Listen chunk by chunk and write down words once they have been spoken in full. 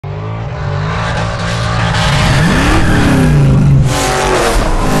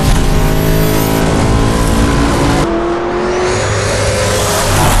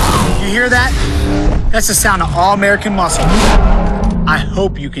That's the sound of all-American muscle. I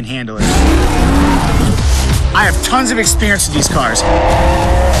hope you can handle it. I have tons of experience with these cars.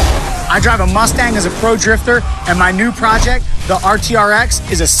 I drive a Mustang as a pro drifter, and my new project, the RTRX,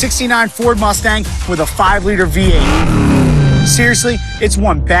 is a '69 Ford Mustang with a 5-liter V8. Seriously, it's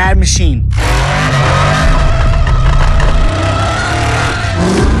one bad machine.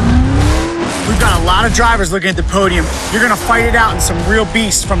 We've got a lot of drivers looking at the podium. You're gonna fight it out in some real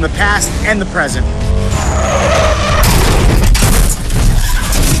beasts from the past and the present.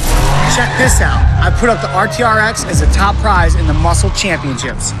 Check this out. I put up the RTRX as a top prize in the Muscle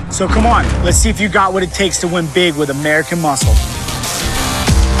Championships. So come on, let's see if you got what it takes to win big with American muscle.